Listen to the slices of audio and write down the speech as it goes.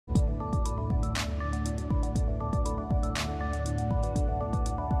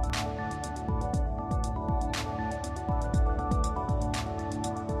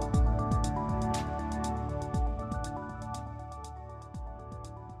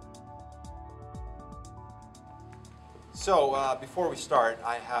So before we start,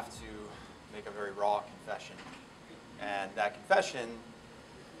 I have to make a very raw confession. And that confession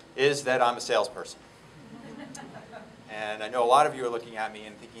is that I'm a salesperson. And I know a lot of you are looking at me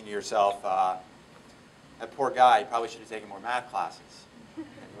and thinking to yourself, that poor guy, he probably should have taken more math classes. And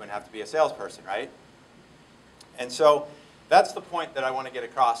he wouldn't have to be a salesperson, right? And so that's the point that I want to get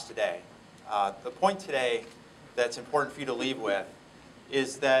across today. The point today that's important for you to leave with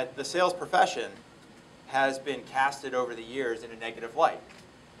is that the sales profession has been casted over the years in a negative light.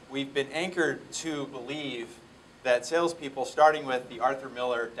 We've been anchored to believe that salespeople, starting with the Arthur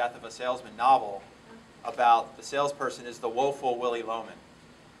Miller Death of a Salesman novel about the salesperson is the woeful Willy Loman.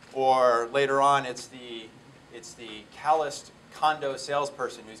 Or later on, it's the calloused condo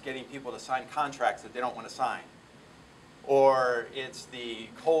salesperson who's getting people to sign contracts that they don't want to sign. Or it's the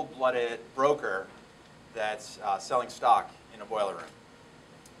cold-blooded broker that's selling stock in a boiler room.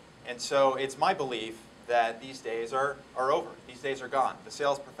 And so it's my belief that these days are over. These days are gone. The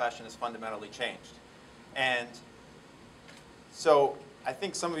sales profession has fundamentally changed. And so I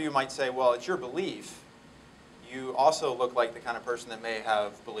think some of you might say, well, it's your belief. You also look like the kind of person that may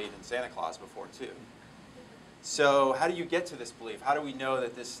have believed in Santa Claus before, too. So how do you get to this belief? How do we know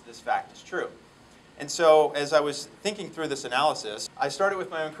that this fact is true? And so as I was thinking through this analysis, I started with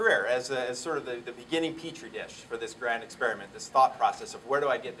my own career as sort of the beginning petri dish for this grand experiment, this thought process of where do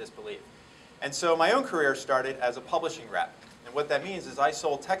I get this belief? And so my own career started as a publishing rep. And what that means is I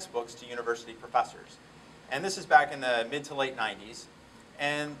sold textbooks to university professors. And this is back in the mid to late 90s.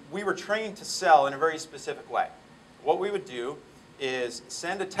 And we were trained to sell in a very specific way. What we would do is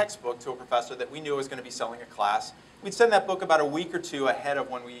send a textbook to a professor that we knew was going to be selling a class. We'd send that book about a week or two ahead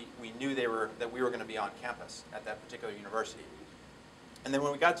of when we knew that we were going to be on campus at that particular university. And then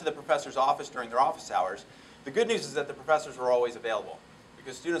when we got to the professor's office during their office hours, the good news is that the professors were always available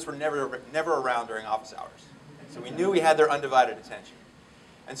because students were never around during office hours. So we knew we had their undivided attention.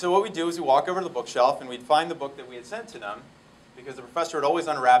 And so what we'd do is we'd walk over to the bookshelf and we'd find the book that we had sent to them because the professor had always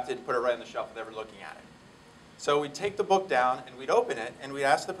unwrapped it and put it right on the shelf if they were looking at it. So we'd take the book down and we'd open it and we'd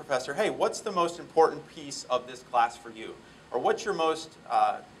ask the professor, hey, what's the most important piece of this class for you? Or what's your most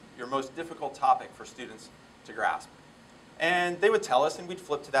difficult topic for students to grasp? And they would tell us and we'd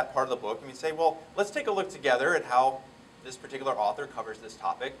flip to that part of the book and we'd say, well, let's take a look together at how this particular author covers this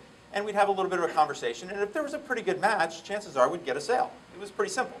topic. And we'd have a little bit of a conversation. And if there was a pretty good match, chances are we'd get a sale. It was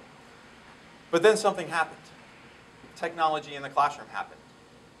pretty simple. But then something happened. Technology in the classroom happened.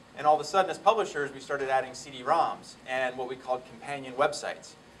 And all of a sudden, as publishers, we started adding CD-ROMs and what we called companion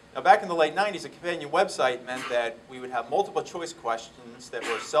websites. Now, back in the late 90s, a companion website meant that we would have multiple choice questions that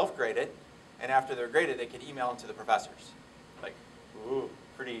were self-graded, and after they're graded, they could email them to the professors. Like, ooh,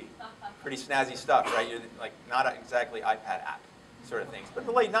 pretty snazzy stuff, right? You're like not exactly iPad app sort of things. But in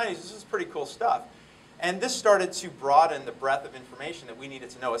the late 90s, this was pretty cool stuff. And this started to broaden the breadth of information that we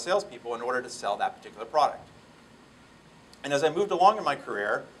needed to know as salespeople in order to sell that particular product. And as I moved along in my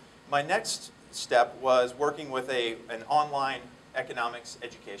career, my next step was working with an online economics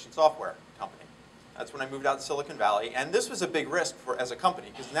education software company. That's when I moved out to Silicon Valley. And this was a big risk as a company,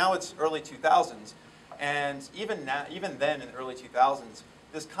 because now it's early 2000s. And even then in the early 2000s,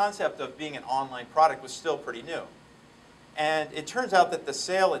 this concept of being an online product was still pretty new. And it turns out that the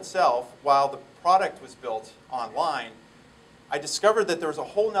sale itself, while the product was built online, I discovered that there was a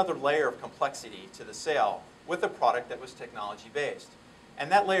whole other layer of complexity to the sale with a product that was technology-based. And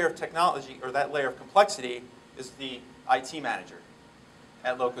that layer of technology, or that layer of complexity, is the IT manager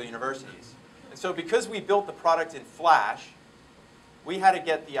at local universities. And so because we built the product in Flash, we had to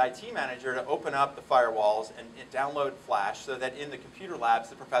get the IT manager to open up the firewalls and download Flash so that in the computer labs,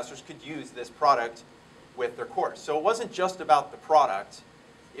 the professors could use this product with their course. So it wasn't just about the product.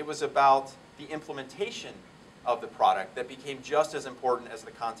 It was about the implementation of the product that became just as important as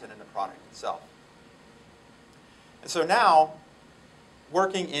the content in the product itself. And so now,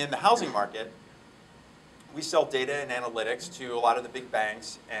 working in the housing market, we sell data and analytics to a lot of the big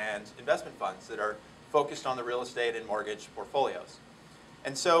banks and investment funds that are focused on the real estate and mortgage portfolios.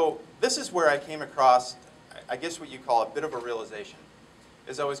 And so this is where I came across, I guess what you call a bit of a realization.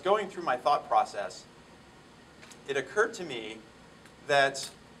 As I was going through my thought process, it occurred to me that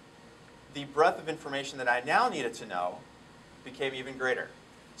the breadth of information that I now needed to know became even greater.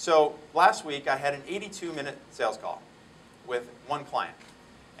 So last week, I had an 82-minute sales call with one client.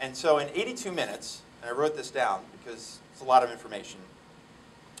 And so in 82 minutes, and I wrote this down because it's a lot of information,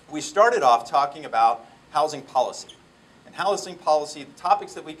 we started off talking about housing policy. And housing policy, the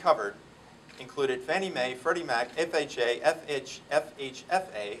topics that we covered included Fannie Mae, Freddie Mac, FHA,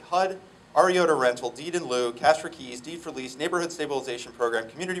 FHFA, HUD, REO to rental, deed in lieu, cash for keys, deed for lease, neighborhood stabilization program,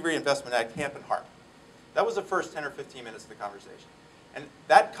 community reinvestment act, HAMP and HARP. That was the first 10 or 15 minutes of the conversation. And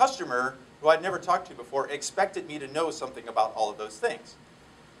that customer, who I'd never talked to before, expected me to know something about all of those things.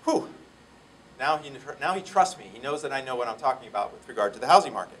 Whew. Now he trusts me. He knows that I know what I'm talking about with regard to the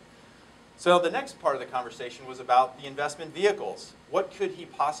housing market. So the next part of the conversation was about the investment vehicles. What could he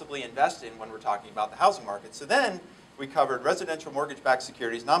possibly invest in when we're talking about the housing market? So then we covered residential mortgage-backed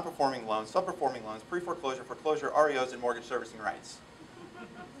securities, non-performing loans, sub-performing loans, pre-foreclosure, foreclosure, REOs, and mortgage servicing rights.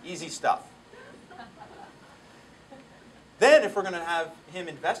 Easy stuff. Then if we're going to have him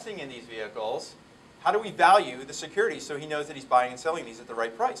investing in these vehicles, how do we value the securities so he knows that he's buying and selling these at the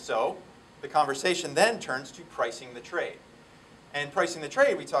right price? So the conversation then turns to pricing the trade. And pricing the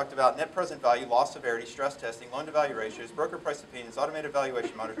trade, we talked about net present value, loss severity, stress testing, loan-to-value ratios, broker price opinions, automated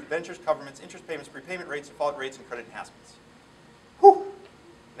valuation models, debentures, covenants, interest payments, prepayment rates, default rates, and credit enhancements. Whew!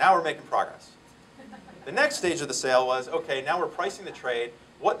 Now we're making progress. The next stage of the sale was, okay, now we're pricing the trade.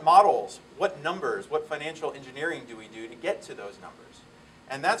 What models, what numbers, what financial engineering do we do to get to those numbers?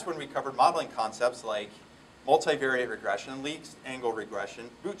 And that's when we covered modeling concepts like multivariate regression, least angle regression,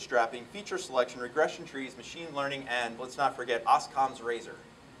 bootstrapping, feature selection, regression trees, machine learning, and let's not forget Oscom's razor.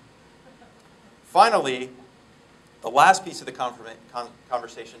 Finally, the last piece of the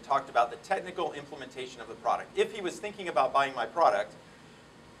conversation talked about the technical implementation of the product. If he was thinking about buying my product,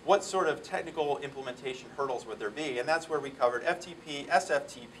 what sort of technical implementation hurdles would there be? And that's where we covered FTP,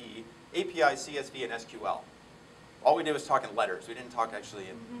 SFTP, API, CSV, and SQL. All we did was talk in letters. We didn't talk actually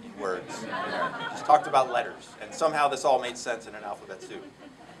in words. We just talked about letters. And somehow this all made sense in an alphabet soup.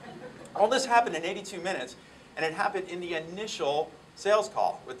 All this happened in 82 minutes, and it happened in the initial sales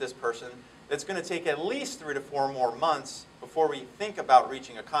call with this person that's going to take at least 3 to 4 more months before we think about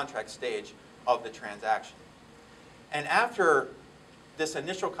reaching a contract stage of the transaction. And after this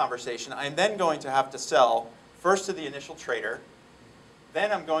initial conversation, I'm then going to have to sell first to the initial trader,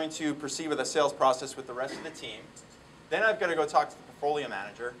 then I'm going to proceed with a sales process with the rest of the team, then I've got to go talk to the portfolio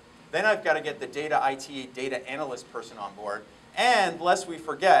manager, then I've got to get the data IT, data analyst person on board, and lest we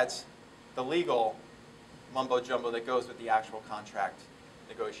forget the legal mumbo-jumbo that goes with the actual contract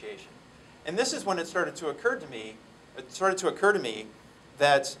negotiation. And this is when it started to occur to me,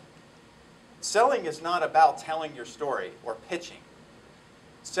 that selling is not about telling your story or pitching.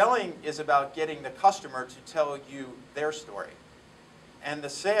 Selling is about getting the customer to tell you their story. And the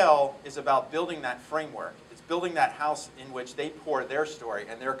sale is about building that framework. It's building that house in which they pour their story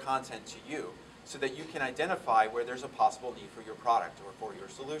and their content to you so that you can identify where there's a possible need for your product or for your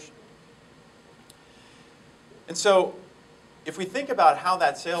solution. And so if we think about how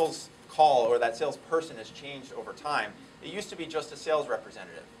that sales call or that salesperson has changed over time, it used to be just a sales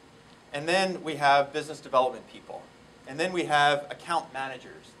representative. And then we have business development people. And then we have account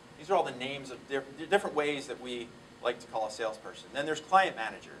managers. These are all the names of different ways that we like to call a salesperson. Then there's client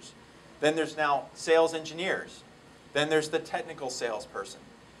managers. Then there's now sales engineers. Then there's the technical salesperson.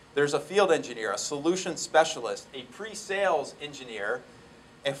 There's a field engineer, a solution specialist, a pre-sales engineer,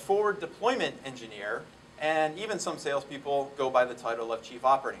 a forward deployment engineer, and even some salespeople go by the title of chief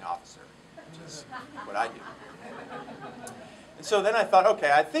operating officer, which is what I do. And so then I thought,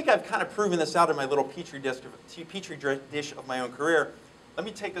 okay, I think I've kind of proven this out in my little petri dish of my own career. Let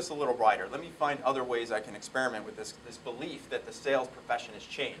me take this a little wider. Let me find other ways I can experiment with this belief that the sales profession has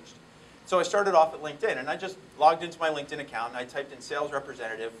changed. So I started off at LinkedIn, and I just logged into my LinkedIn account, and I typed in sales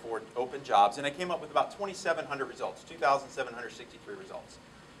representative for open jobs, and I came up with about 2,700 results, 2,763 results.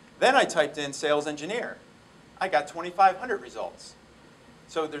 Then I typed in sales engineer. I got 2,500 results.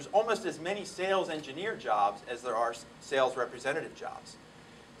 So there's almost as many sales engineer jobs as there are sales representative jobs.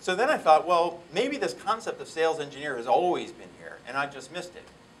 So then I thought, well, maybe this concept of sales engineer has always been here, and I just missed it.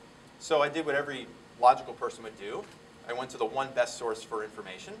 So I did what every logical person would do. I went to the one best source for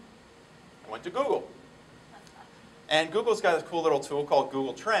information. I went to Google. And Google's got a cool little tool called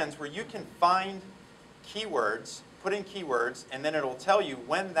Google Trends where you can find keywords, put in keywords, and then it'll tell you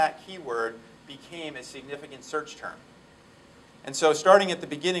when that keyword became a significant search term. And so starting at the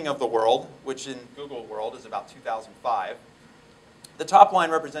beginning of the world, which in Google world is about 2005, the top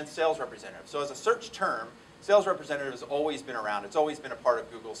line represents sales representative. So as a search term, sales representative has always been around. It's always been a part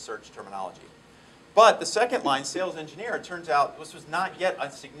of Google's search terminology. But the second line, sales engineer, it turns out this was not yet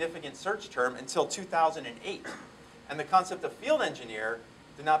a significant search term until 2008. And the concept of field engineer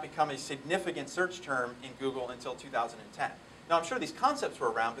did not become a significant search term in Google until 2010. Now I'm sure these concepts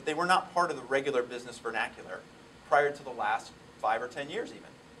were around, but they were not part of the regular business vernacular prior to the last 5 or 10 years even.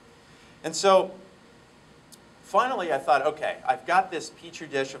 And so finally I thought, okay, I've got this petri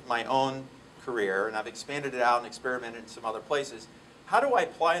dish of my own career, and I've expanded it out and experimented in some other places. How do I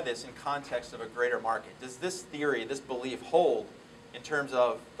apply this in context of a greater market? Does this theory, this belief hold in terms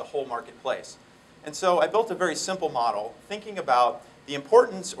of the whole marketplace? And so I built a very simple model thinking about the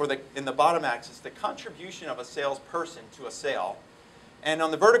importance, or in the bottom axis, the contribution of a salesperson to a sale. And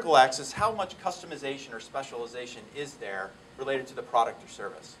on the vertical axis, how much customization or specialization is there related to the product or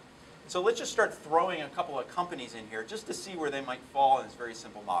service. So let's just start throwing a couple of companies in here just to see where they might fall in this very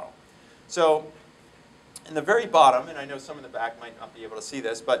simple model. So in the very bottom, and I know some in the back might not be able to see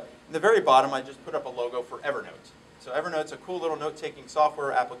this, but in the very bottom I just put up a logo for Evernote. So Evernote's a cool little note-taking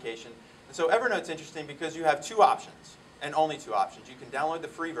software application. And so Evernote's interesting because you have two options, and only two options. You can download the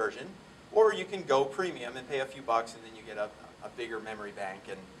free version, or you can go premium and pay a few bucks, and then you get a bigger memory bank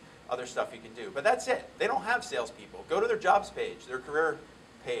and other stuff you can do. But that's it. They don't have salespeople. Go to their jobs page, their career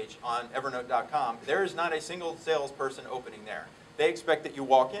page on Evernote.com. There is not a single salesperson opening there. They expect that you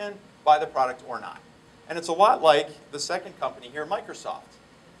walk in, buy the product or not. And it's a lot like the second company here, Microsoft.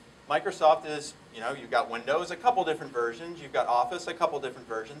 Microsoft is, you've got Windows, a couple different versions. You've got Office, a couple different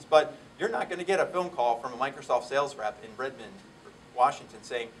versions. But you're not going to get a phone call from a Microsoft sales rep in Redmond, Washington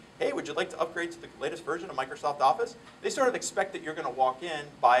saying, hey, would you like to upgrade to the latest version of Microsoft Office? They sort of expect that you're going to walk in,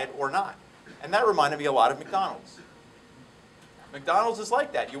 buy it or not. And that reminded me a lot of McDonald's. McDonald's is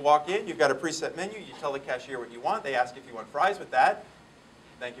like that. You walk in, you've got a preset menu, you tell the cashier what you want, they ask if you want fries with that.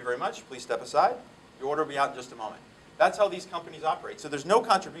 Thank you very much, please step aside. Your order will be out in just a moment. That's how these companies operate. So there's no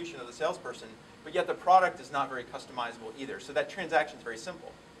contribution of the salesperson, but yet the product is not very customizable either. So that transaction is very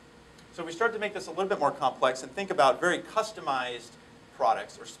simple. So we start to make this a little bit more complex and think about very customized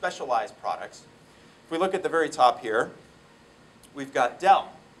products or specialized products. If we look at the very top here, we've got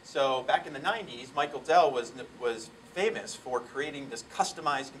Dell. So back in the 90s, Michael Dell was famous for creating this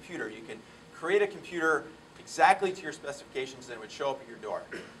customized computer. You could create a computer exactly to your specifications and it would show up at your door.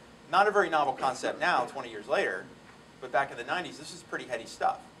 Not a very novel concept now, 20 years later, but back in the 90s, this is pretty heady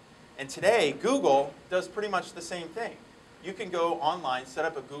stuff. And today, Google does pretty much the same thing. You can go online, set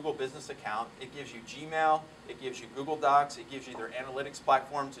up a Google business account. It gives you Gmail, it gives you Google Docs, it gives you their analytics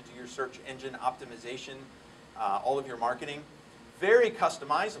platform to do your search engine optimization, all of your marketing. Very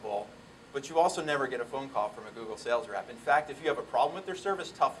customizable, but you also never get a phone call from a Google sales rep. In fact, if you have a problem with their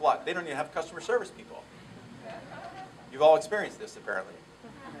service, tough luck. They don't even have customer service people. You've all experienced this, apparently.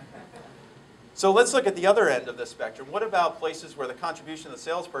 So let's look at the other end of the spectrum. What about places where the contribution of the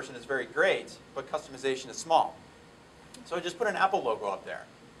salesperson is very great, but customization is small? So I just put an Apple logo up there.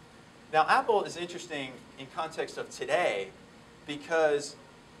 Now, Apple is interesting in context of today because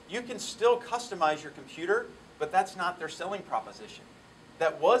you can still customize your computer, but that's not their selling proposition.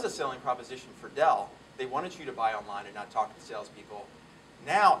 That was a selling proposition for Dell. They wanted you to buy online and not talk to salespeople.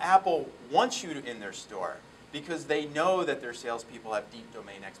 Now, Apple wants you in their store because they know that their salespeople have deep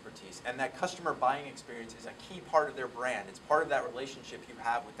domain expertise, and that customer buying experience is a key part of their brand. It's part of that relationship you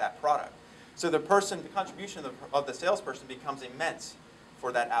have with that product. So the contribution of the salesperson becomes immense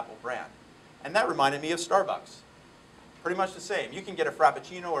for that Apple brand. And that reminded me of Starbucks. Pretty much the same. You can get a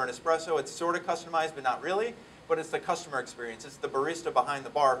Frappuccino or an Espresso. It's sort of customized, but not really. But it's the customer experience. It's the barista behind the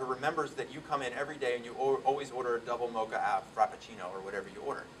bar who remembers that you come in every day and you always order a double mocha Frappuccino or whatever you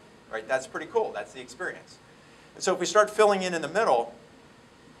order. Right? That's pretty cool. That's the experience. And so if we start filling in the middle,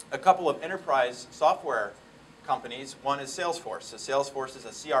 a couple of enterprise software companies. One is Salesforce. So Salesforce is a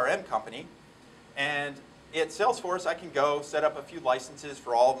CRM company. And at Salesforce, I can go set up a few licenses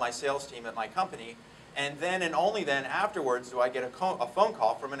for all of my sales team at my company. And then and only then afterwards do I get a phone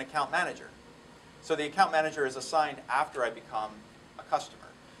call from an account manager. So the account manager is assigned after I become a customer.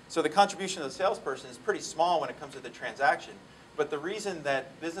 So the contribution of the salesperson is pretty small when it comes to the transaction. But the reason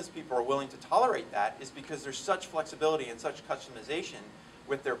that business people are willing to tolerate that is because there's such flexibility and such customization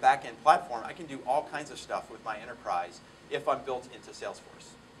with their back-end platform. I can do all kinds of stuff with my enterprise if I'm built into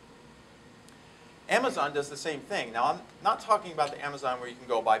Salesforce. Amazon does the same thing. Now, I'm not talking about the Amazon where you can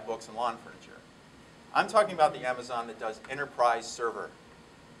go buy books and lawn furniture. I'm talking about the Amazon that does enterprise server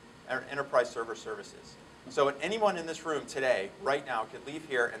services. So anyone in this room today, right now, could leave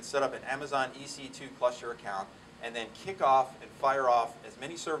here and set up an Amazon EC2 cluster account and then kick off and fire off as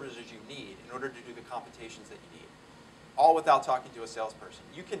many servers as you need in order to do the computations that you need, all without talking to a salesperson.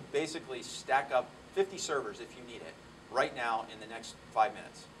 You can basically stack up 50 servers if you need it right now in the next 5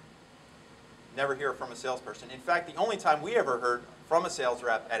 minutes. Never hear from a salesperson. In fact, the only time we ever heard from a sales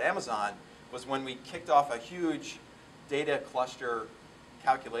rep at Amazon was when we kicked off a huge data cluster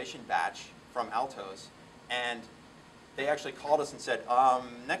calculation batch from Altos, and they actually called us and said,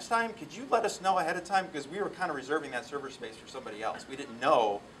 next time, could you let us know ahead of time? Because we were kind of reserving that server space for somebody else. We didn't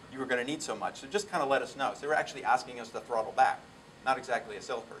know you were going to need so much, so just kind of let us know. So they were actually asking us to throttle back, not exactly a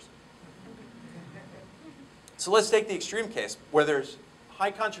salesperson. So let's take the extreme case where there's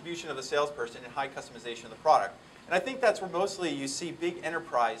high contribution of the salesperson and high customization of the product. And I think that's where mostly you see big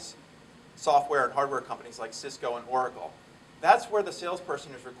enterprise software and hardware companies like Cisco and Oracle. That's where the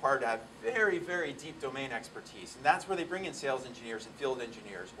salesperson is required to have very, very deep domain expertise. And that's where they bring in sales engineers and field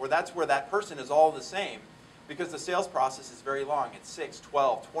engineers. Or that's where that person is all the same, because the sales process is very long. It's 6,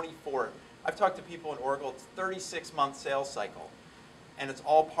 12, 24. I've talked to people in Oracle, it's a 36-month sales cycle. And it's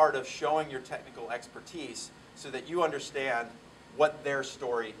all part of showing your technical expertise so that you understand what their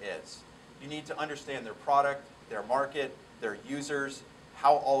story is. You need to understand their product, their market, their users,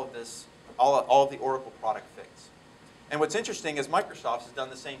 how all of this, all of the Oracle product fits. And what's interesting is Microsoft has done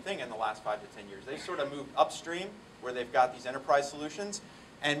the same thing in the last 5 to 10 years. They've sort of moved upstream where they've got these enterprise solutions.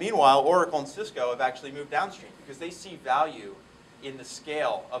 And meanwhile, Oracle and Cisco have actually moved downstream because they see value in the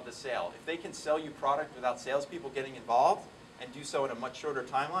scale of the sale. If they can sell you product without salespeople getting involved and do so in a much shorter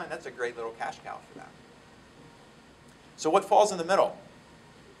timeline, that's a great little cash cow for them. So what falls in the middle?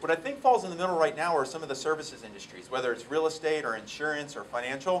 What I think falls in the middle right now are some of the services industries, whether it's real estate or insurance or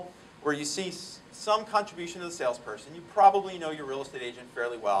financial, where you see some contribution to the salesperson. You probably know your real estate agent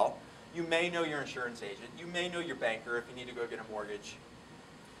fairly well. You may know your insurance agent. You may know your banker if you need to go get a mortgage.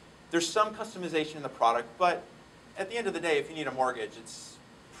 There's some customization in the product, but at the end of the day, if you need a mortgage, it's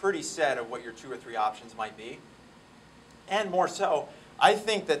pretty set of what your 2 or 3 options might be. And more so, I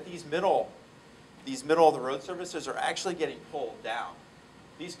think that these middle of the road services are actually getting pulled down.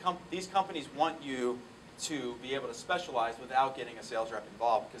 These companies want you to be able to specialize without getting a sales rep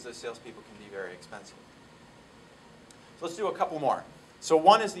involved because those salespeople can be very expensive. So let's do a couple more. So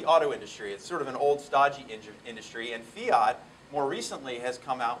one is the auto industry. It's sort of an old stodgy industry, and Fiat more recently has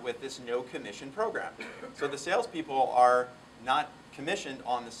come out with this no commission program. So the salespeople are not commissioned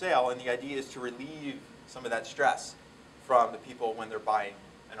on the sale, and the idea is to relieve some of that stress from the people when they're buying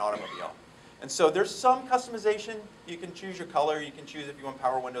an automobile. And so there's some customization. You can choose your color. You can choose if you want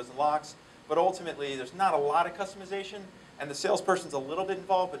power windows and locks. But ultimately, there's not a lot of customization. And the salesperson's a little bit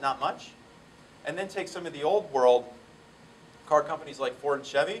involved, but not much. And then take some of the old world car companies like Ford and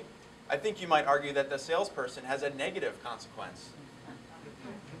Chevy. I think you might argue that the salesperson has a negative consequence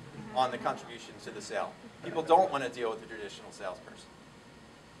on the contribution to the sale. People don't want to deal with the traditional salesperson.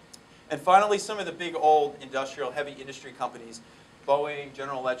 And finally, some of the big old industrial heavy industry companies, Boeing,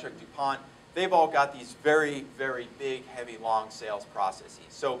 General Electric, DuPont, they've all got these very, very big, heavy, long sales processes.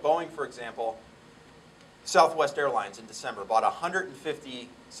 So Boeing, for example, Southwest Airlines in December bought 150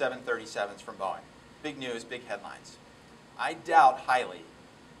 737s from Boeing. Big news, big headlines. I doubt highly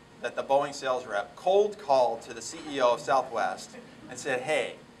that the Boeing sales rep cold called to the CEO of Southwest and said,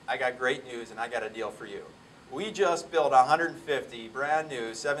 hey, I got great news and I got a deal for you. We just built 150 brand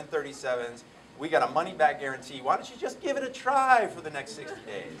new 737s. We got a money-back guarantee. Why don't you just give it a try for the next 60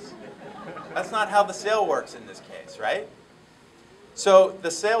 days? That's not how the sale works in this case, right? So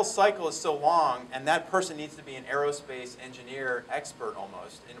the sales cycle is so long, and that person needs to be an aerospace engineer expert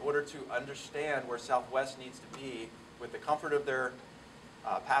almost in order to understand where Southwest needs to be with the comfort of their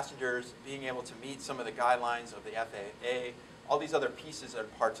passengers, being able to meet some of the guidelines of the FAA. All these other pieces are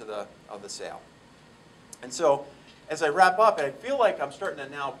parts of the sale. And so as I wrap up, I feel like I'm starting to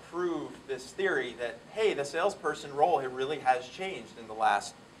now prove this theory that, hey, the salesperson role here really has changed in the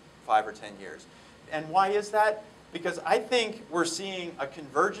last 5 or 10 years. And why is that? Because I think we're seeing a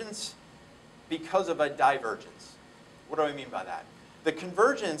convergence because of a divergence. What do I mean by that? The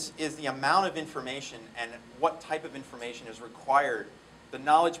convergence is the amount of information and what type of information is required, the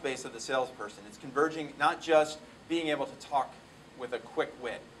knowledge base of the salesperson. It's converging not just being able to talk with a quick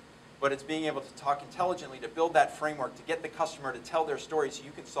wit, but it's being able to talk intelligently to build that framework to get the customer to tell their story so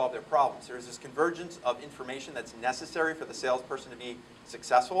you can solve their problems. There's this convergence of information that's necessary for the salesperson to be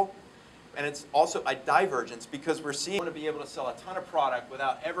successful. And it's also a divergence because we're seeing want to be able to sell a ton of product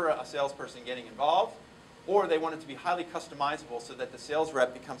without ever a salesperson getting involved, or they want it to be highly customizable so that the sales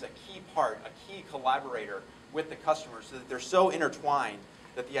rep becomes a key part, a key collaborator with the customer so that they're so intertwined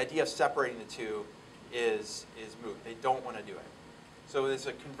that the idea of separating the two is moot. They don't want to do it. So there's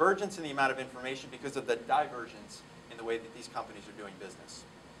a convergence in the amount of information because of the divergence in the way that these companies are doing business.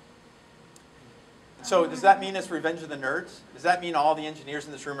 So does that mean it's revenge of the nerds? Does that mean all the engineers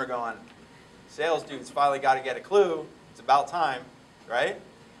in this room are going, sales dudes finally got to get a clue, it's about time, right?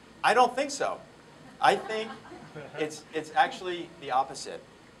 I don't think so. I think it's actually the opposite.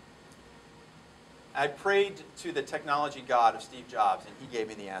 I prayed to the technology god of Steve Jobs, and he gave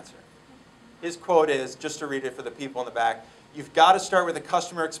me the answer. His quote is, just to read it for the people in the back, you've got to start with the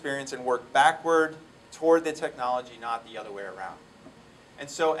customer experience and work backward toward the technology, not the other way around. And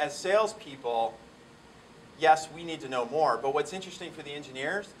so as salespeople, yes, we need to know more, but what's interesting for the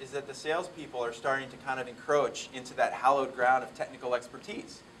engineers is that the salespeople are starting to kind of encroach into that hallowed ground of technical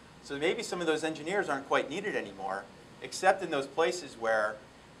expertise. So maybe some of those engineers aren't quite needed anymore, except in those places where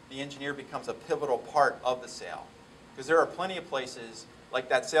the engineer becomes a pivotal part of the sale. Because there are plenty of places, like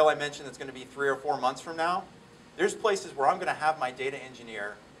that sale I mentioned that's going to be 3 or 4 months from now, there's places where I'm going to have my data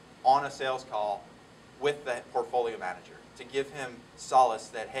engineer on a sales call with the portfolio manager to give him solace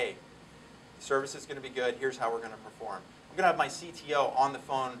that, hey, the service is going to be good, here's how we're going to perform. I'm going to have my CTO on the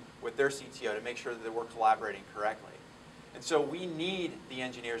phone with their CTO to make sure that we're collaborating correctly. And so we need the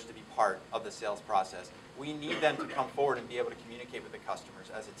engineers to be part of the sales process. We need them to come forward and be able to communicate with the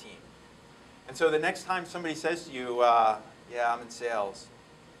customers as a team. And so the next time somebody says to you, yeah, I'm in sales,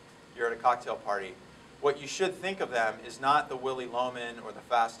 you're at a cocktail party, what you should think of them is not the Willy Loman or the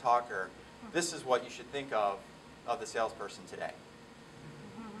fast talker. This is what you should think of the salesperson today.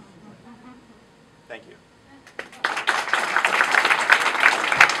 Thank you.